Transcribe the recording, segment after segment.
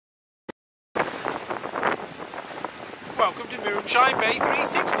welcome to Moonshine Bay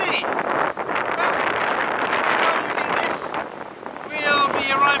 360. Well, by the time you get this, we'll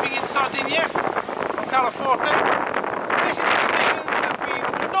be arriving in Sardinia, or California. This is the conditions that we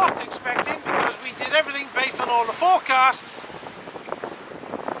were not expecting because we did everything based on all the forecasts,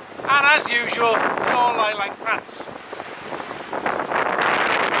 and as usual, they all lie like pants.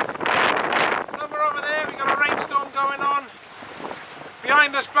 Somewhere over there, we've got a rainstorm going on.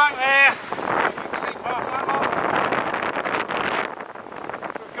 Behind us back there, you can see past that lot.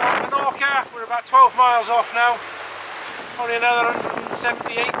 We've got Menorca, we're about 12 miles off now. Only another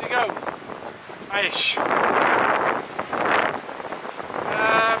 178 to go. Ish. Yeah.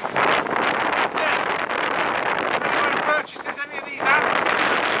 If anyone purchases any of these apps that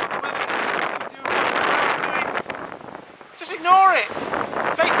tell you what the weather conditions are going to do and what the smell's doing, just ignore it.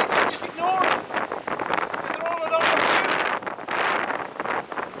 Basically, just ignore it. Because they're all a load of you.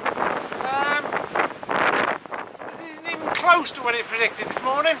 This isn't even close to what it predicted this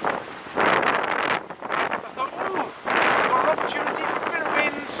morning. I thought, ooh, we've got an opportunity for a bit of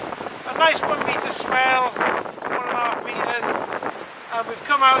wind, a nice 1 metre swell, 1.5 metres, and we've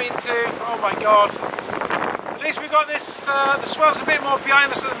come out into, oh my god, at least we've got this, the swell's a bit more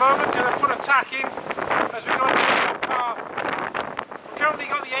behind us at the moment because I put a tack in as we go into the path. We've currently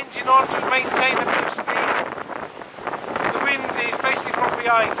got the engine on to maintain a bit of speed. The wind is basically from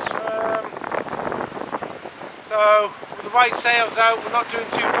behind. So with the white sails out, we're not doing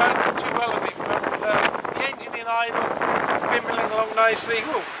too well at the moment. With the engine in idle, bimbling along nicely.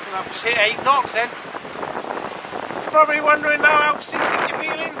 Ooh, I've just hit 8 knots then. Probably wondering now how seasick you're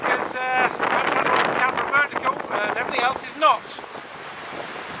feeling because I'm trying to run the camera vertical and everything else is not.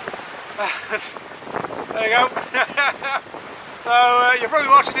 There you go. So you're probably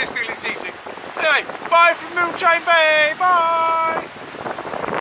watching this feeling seasick. Anyway, bye from Moonshine Bay. Bye.